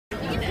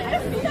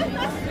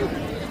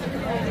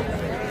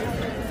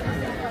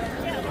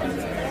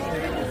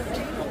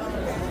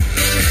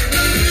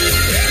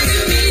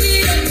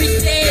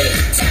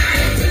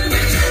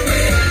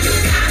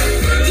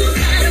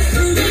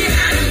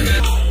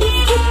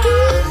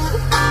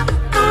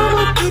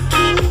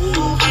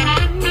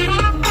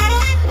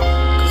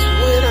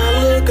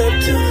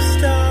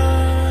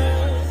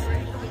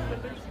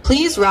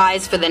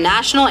rise for the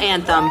national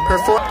anthem.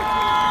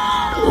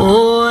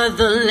 O'er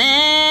the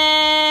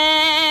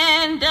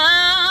land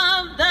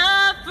of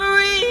the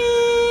free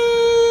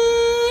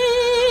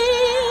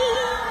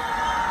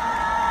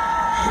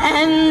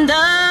and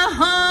the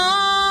home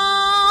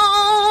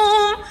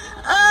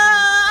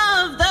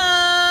of the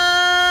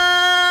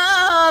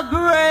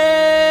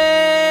brave.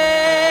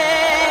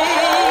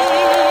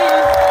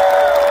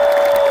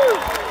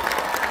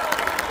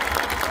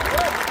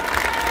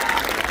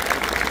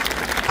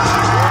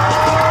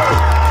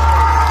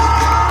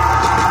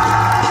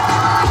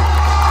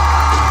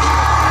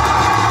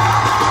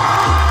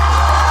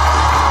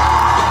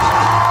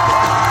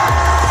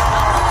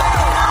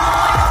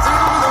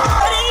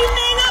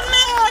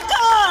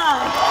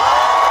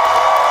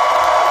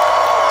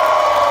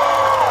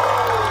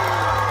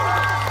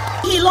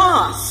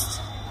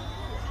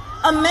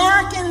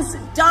 Americans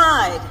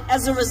died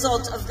as a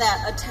result of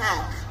that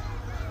attack.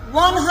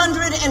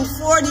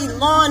 140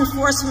 law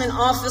enforcement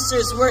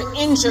officers were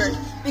injured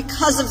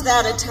because of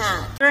that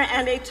attack.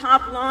 And a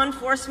top law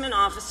enforcement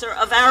officer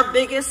of our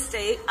biggest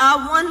state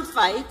won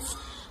fights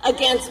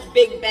against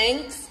big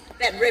banks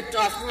that ripped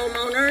off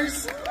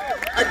homeowners,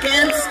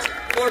 against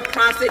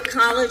for-profit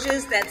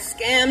colleges that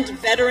scammed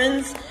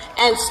veterans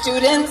and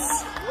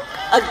students,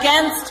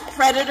 against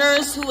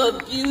predators who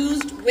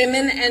abused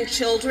women and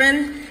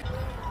children.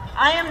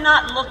 I am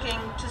not looking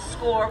to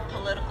score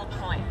political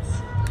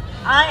points.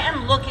 I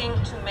am looking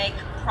to make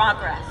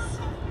progress.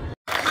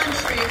 A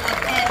country of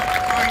ed,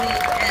 party,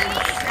 and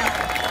self.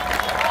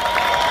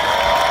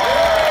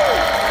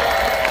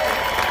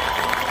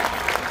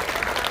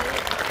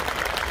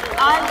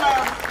 I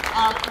love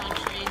our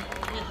country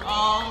with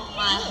all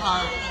my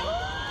heart.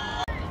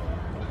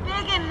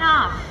 Big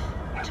enough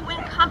to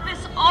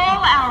encompass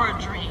all our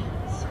dreams.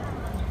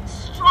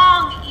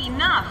 Strong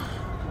enough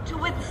to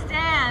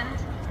withstand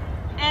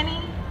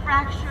any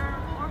fracture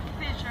or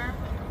fissure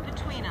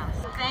between us.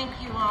 Thank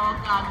you all.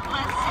 God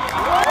bless you.